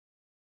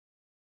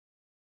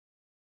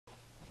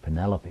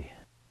Penelope.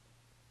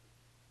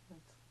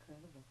 That's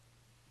incredible.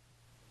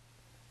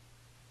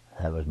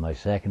 That was my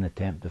second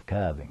attempt of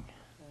carving.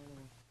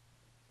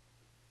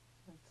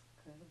 That's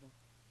incredible.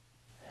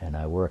 And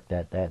I worked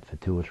at that for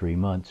 2 or 3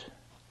 months.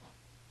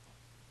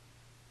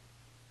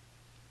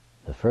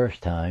 The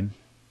first time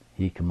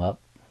he come up,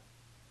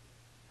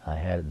 I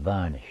had it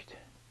varnished.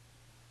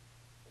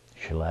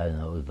 Shellac,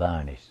 it was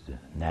varnished,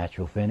 a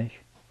natural finish.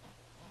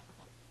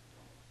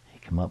 He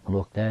come up and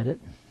looked at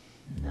it.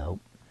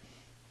 Nope.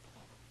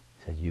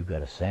 Said, you've got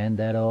to sand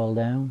that all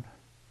down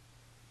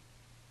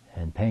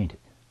and paint it.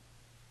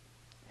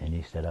 And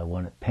he said, I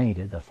want it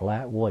painted a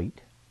flat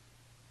white.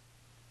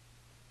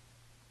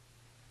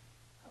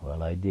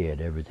 Well, I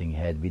did. Everything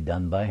had to be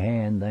done by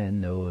hand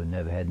then. No,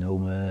 never had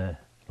no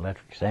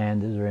electric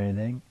sanders or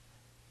anything.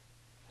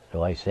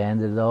 So I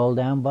sanded it all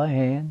down by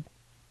hand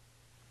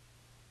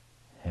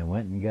and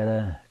went and got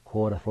a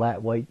quart of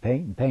flat white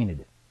paint and painted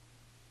it.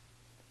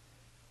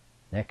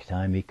 Next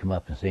time he come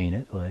up and seen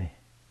it, why,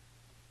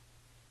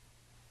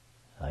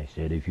 I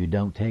said, if you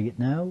don't take it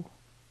now,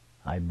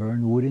 I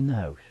burn wood in the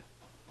house.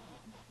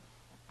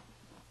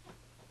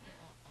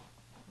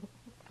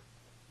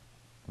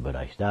 But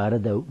I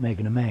started out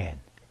making a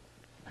man.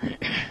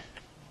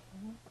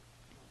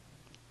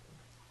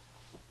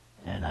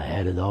 And I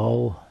had it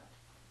all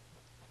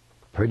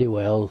pretty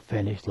well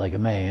finished like a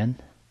man.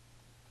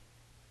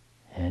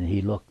 And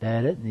he looked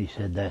at it and he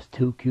said, that's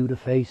too cute a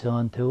face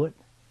onto it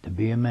to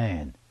be a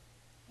man.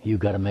 You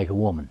got to make a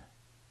woman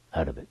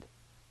out of it.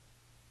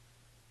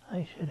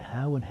 I said,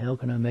 how in hell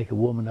can I make a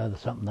woman out of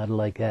something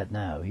like that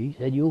now? He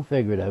said, you'll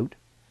figure it out.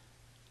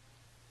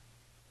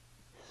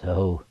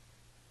 So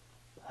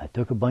I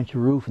took a bunch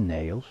of roofing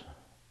nails,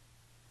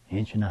 1.5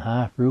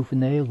 inch roofing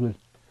nails with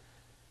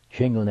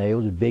shingle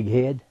nails with big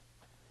head,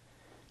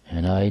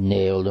 and I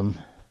nailed them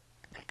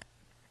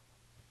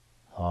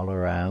all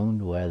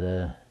around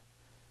where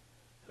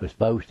it was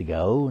supposed to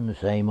go, and the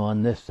same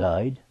on this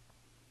side.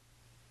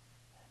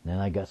 And then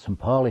I got some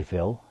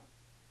polyfill.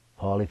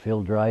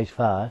 Polyfill dries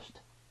fast,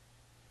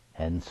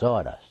 and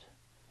sawdust.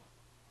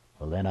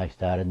 Well, then I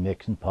started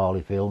mixing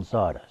polyfill and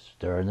sawdust,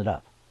 stirring it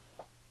up.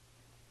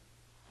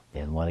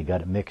 Then when I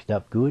got it mixed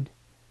up good,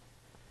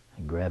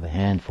 I'd grab a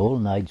handful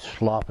and I'd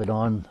slop it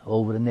on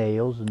over the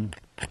nails and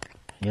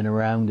in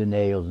around the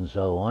nails and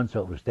so on,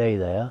 so it would stay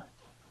there.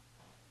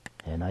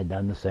 And I'd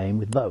done the same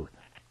with both.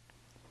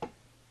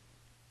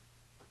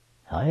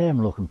 I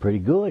am looking pretty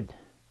good.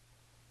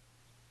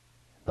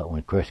 But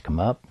when Chris come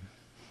up,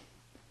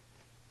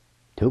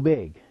 too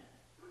big.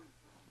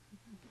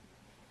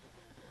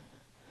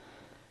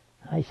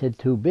 I said,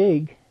 too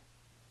big?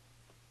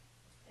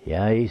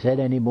 Yeah, he said,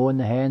 any more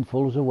than a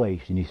handful's of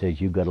waste. And he says,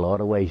 you've got a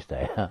lot of waste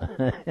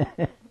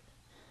there.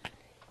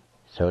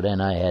 So then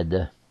I had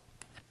to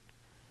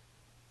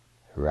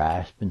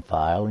rasp and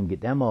file and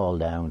get them all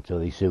down so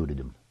they suited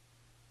them.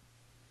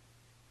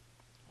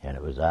 And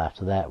it was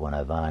after that when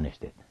I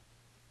varnished it.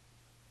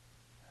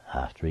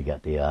 After I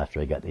got the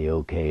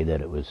okay that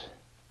it was,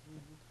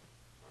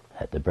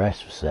 that the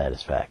breast was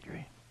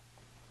satisfactory.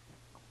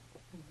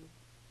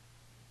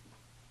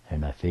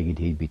 And I figured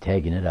he'd be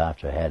taking it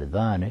after I had it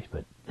varnished,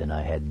 but then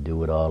I had to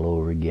do it all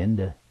over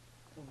again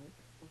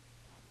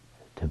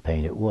to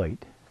paint it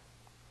white.